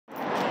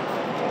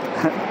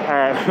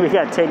Alright, we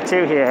got take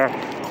two here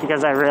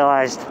because I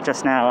realized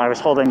just now I was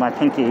holding my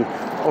pinky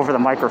over the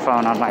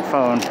microphone on my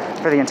phone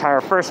for the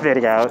entire first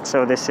video,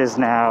 so this is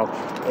now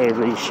a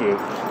reshoot.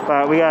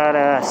 But we got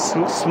a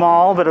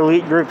small but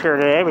elite group here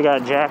today. We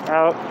got Jack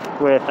out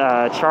with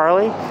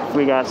Charlie,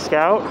 we got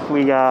Scout,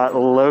 we got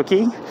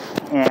Loki,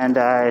 and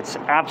it's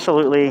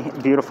absolutely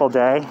beautiful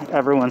day.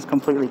 Everyone's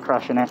completely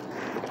crushing it.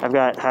 I've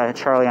got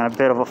Charlie on a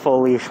bit of a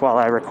full leash while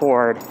I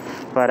record,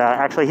 but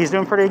actually he's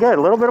doing pretty good.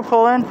 A little bit of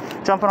pulling,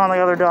 jumping on the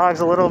other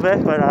dogs a little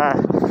bit, but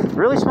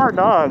really smart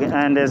dog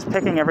and is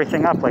picking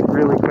everything up like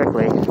really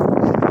quickly.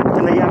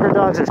 In the younger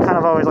dogs, there's kind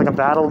of always like a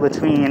battle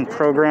between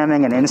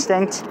programming and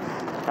instinct,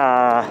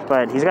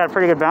 but he's got a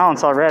pretty good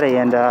balance already,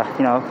 and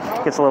you know,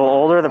 gets a little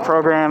older, the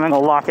programming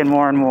will lock in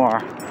more and more.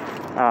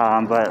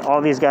 But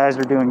all these guys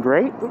are doing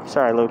great. Oops,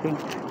 sorry, Loki.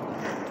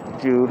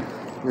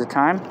 Is it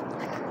time?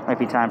 Might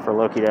be time for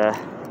Loki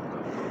to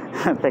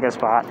pick a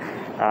spot.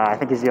 I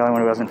think he's the only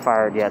one who hasn't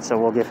fired yet, so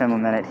we'll give him a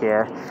minute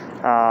here.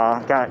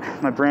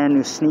 Got my brand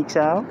new sneaks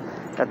out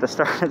at the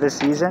start of the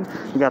season.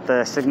 We got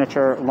the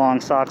signature long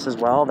socks as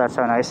well. That's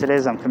how nice it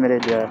is. I'm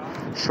committed to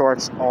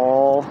shorts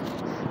all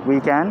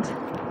weekend.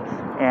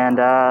 And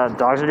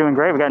dogs are doing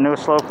great. We got no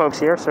slow pokes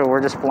here, so we're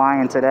just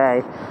flying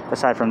today,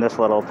 aside from this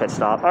little pit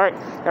stop. All right,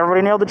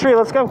 everybody nailed the tree.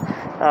 Let's go.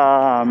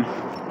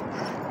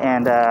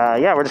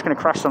 Yeah, we're just going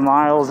to crush some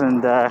miles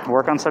and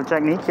work on some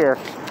technique here.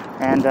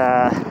 And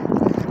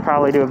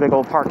probably do a big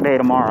old park day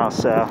tomorrow.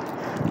 So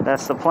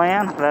that's the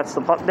plan. That's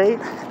the pup date.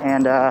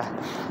 And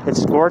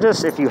it's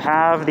gorgeous. If you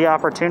have the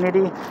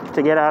opportunity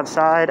to get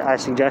outside, I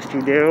suggest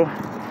you do.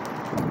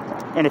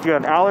 And if you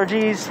have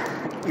allergies,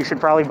 you should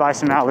probably buy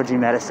some allergy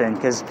medicine,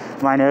 because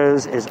my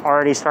nose is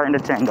already starting to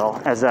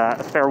tingle, as a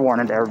fair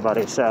warning to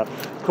everybody. So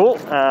cool.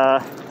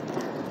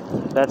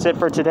 That's it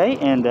for today.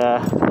 And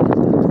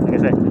like I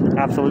said,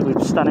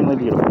 absolutely stunningly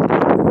beautiful.